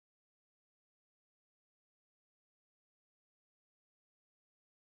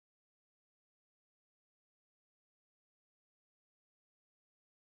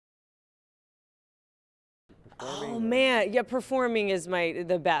Oh man, yeah, performing is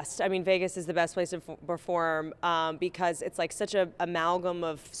the best. I mean, Vegas is the best place to perform because it's like such a amalgam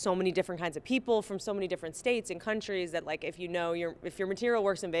of so many different kinds of people from so many different states and countries that, like, if your material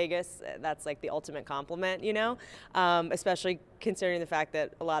works in Vegas, that's like the ultimate compliment, you know? Especially considering the fact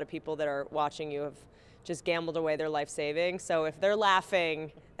that a lot of people that are watching you have just gambled away their life savings. So if they're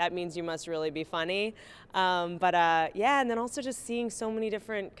laughing, that means you must really be funny. Yeah, and then also just seeing so many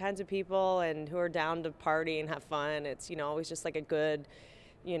different kinds of people and who are down to party and have fun. It's, you know, always just like a good,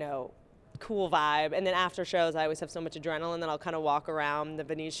 you know, cool vibe. And then after shows, I always have so much adrenaline that I'll kind of walk around the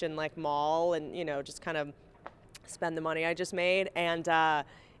Venetian like mall and, you know, just kind of spend the money I just made. And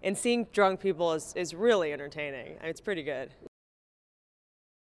seeing drunk people is really entertaining. I mean, it's pretty good.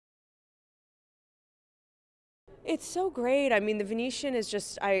 It's so great. I mean, the Venetian is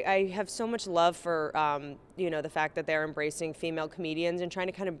just, I have so much love for, you know, the fact that they're embracing female comedians and trying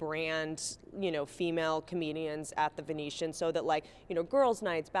to kind of brand, you know, female comedians at the Venetian so that, like, you know, girls'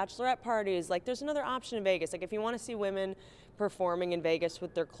 nights, bachelorette parties, like, there's another option in Vegas. Like, if you want to see women performing in Vegas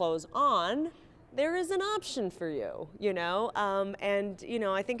with their clothes on, there is an option for you, you know? And, you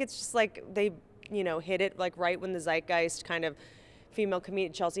know, I think it's just like they, you know, hit it, like, right when the zeitgeist kind of female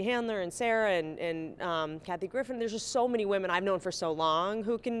comedian, Chelsea Handler and Sarah and Kathy Griffin. There's just so many women I've known for so long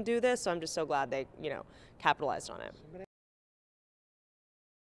who can do this, so I'm just so glad they, you know, capitalized on it.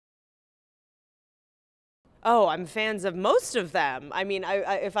 Oh, I'm fans of most of them. I mean,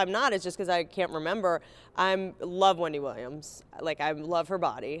 if I'm not, it's just because I can't remember. I love Wendy Williams. Like, I love her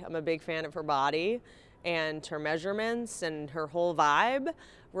body. I'm a big fan of her body and her measurements and her whole vibe.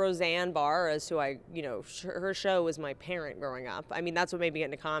 Roseanne Barr is who you know, her show was my parent growing up. I mean, that's what made me get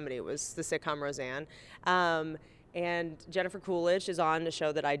into comedy, was the sitcom Roseanne. And Jennifer Coolidge is on the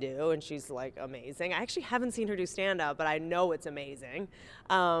show that I do, and she's like amazing. I actually haven't seen her do stand-up, but I know it's amazing.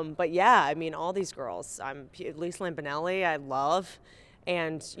 But yeah, I mean, all these girls. Lisa Lampanelli, I love,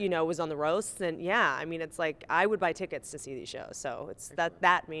 and, you know, was on the roast. And yeah, I mean, it's like I would buy tickets to see these shows. So it's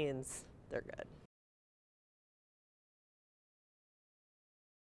that means they're good.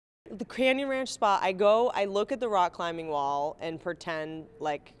 The Canyon Ranch spot, I look at the rock climbing wall and pretend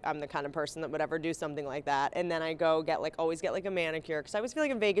like I'm the kind of person that would ever do something like that. And then I go always get like a manicure, because I always feel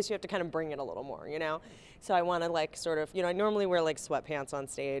like in Vegas you have to kind of bring it a little more, you know? So I want to, like, sort of, you know, I normally wear like sweatpants on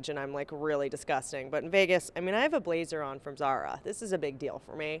stage and I'm like really disgusting. But in Vegas, I mean, I have a blazer on from Zara. This is a big deal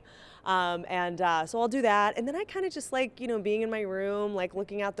for me. So I'll do that. And then I kind of just like, you know, being in my room, like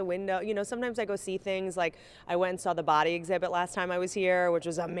looking out the window. You know, sometimes I go see things. Like, I went and saw the Body exhibit last time I was here, which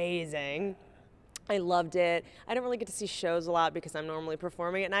was amazing. I loved it. I don't really get to see shows a lot because I'm normally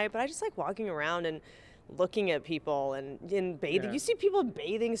performing at night, but I just like walking around and looking at people and in bathing. Yeah. You see people in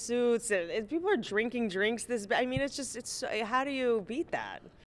bathing suits and people are drinking drinks. I mean, it's how do you beat that?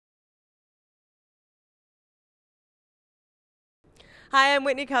 Hi, I'm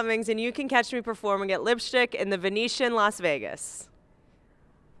Whitney Cummings, and you can catch me performing at Lipstick in the Venetian, Las Vegas.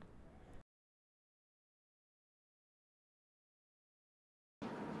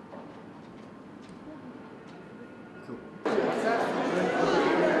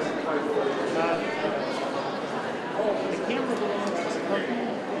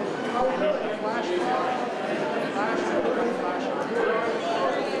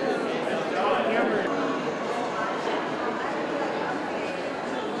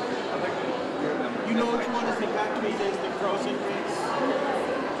 You know what you want to take back to me is the frozen drinks.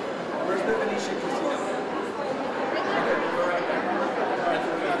 Where's the Venetian casino? Okay, we're right there. All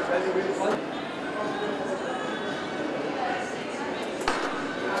right, so